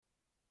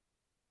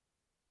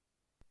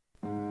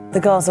The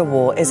Gaza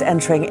war is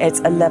entering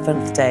its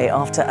 11th day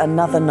after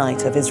another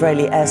night of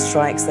Israeli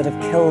airstrikes that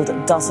have killed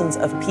dozens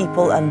of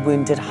people and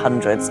wounded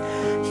hundreds.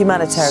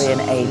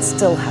 Humanitarian aid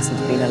still hasn't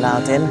been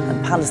allowed in,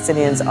 and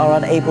Palestinians are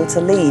unable to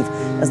leave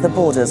as the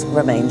borders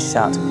remain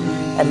shut.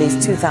 At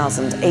least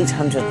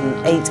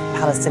 2,808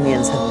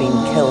 Palestinians have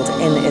been killed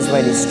in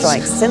Israeli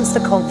strikes since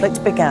the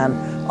conflict began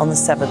on the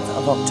 7th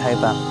of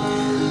October.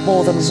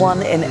 More than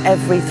 1 in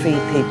every 3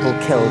 people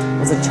killed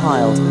was a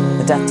child.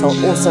 The death toll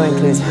also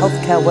includes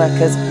healthcare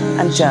workers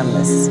and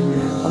journalists.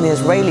 On the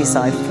Israeli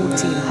side,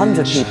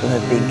 1,400 people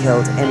have been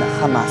killed in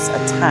Hamas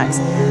attacks.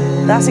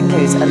 That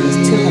includes at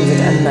least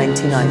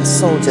 299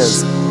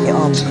 soldiers. The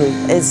armed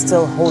group is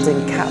still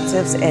holding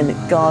captives in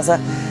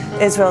Gaza.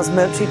 Israel's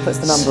military puts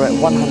the number at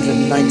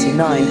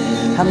 199.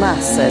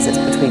 Hamas says it's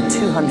between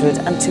 200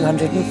 and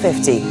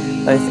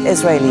 250, both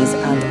Israelis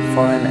and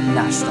foreign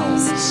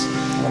nationals.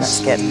 Well,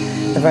 let's get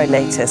the very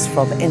latest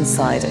from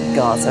inside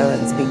Gaza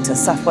and speak to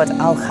Safwat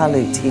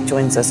Al-Khalout. He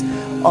joins us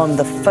on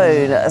the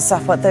phone.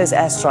 Safwat, those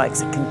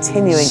airstrikes are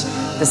continuing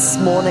this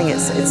morning.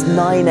 It's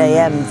 9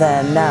 a.m.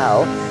 there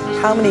now.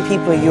 How many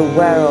people are you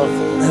aware of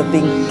have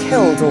been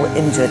killed or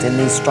injured in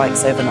these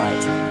strikes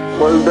overnight?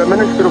 Well, the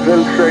Minister of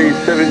Health says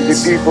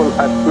 70 people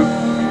have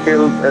been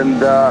killed in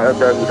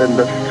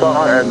the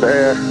fire and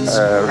air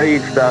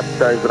raids that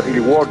the Israeli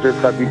warriors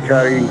have been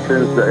carrying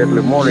since the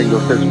early morning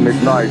of this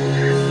midnight.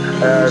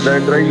 The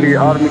Israeli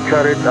army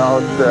carried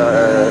out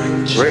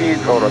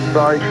raids or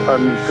strikes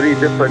on 3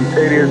 different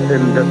areas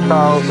in the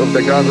south of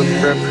the Gaza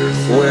Strip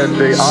where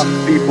they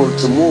asked people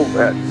to move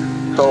at.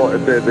 So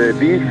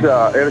these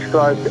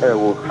airstrikes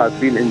have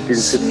been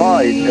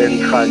intensified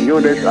in Khan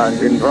Yunis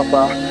and in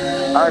Rafah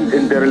and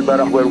in Deir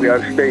el-Balah, where we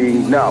are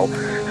staying now.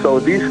 So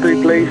these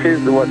 3 places,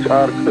 which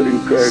are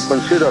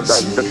considered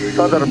as the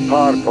southern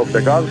part of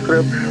the Gaza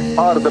Strip,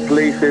 are the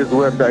places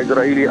where the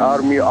Israeli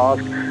army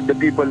asked the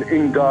people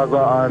in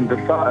Gaza and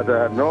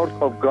the north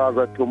of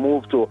Gaza to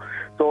move to.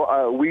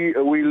 So we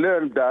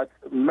learned that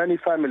many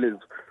families,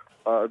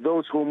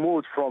 those who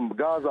moved from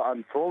Gaza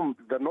and from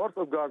the north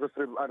of Gaza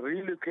Strip, are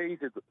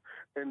relocated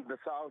in the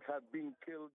south, have been killed.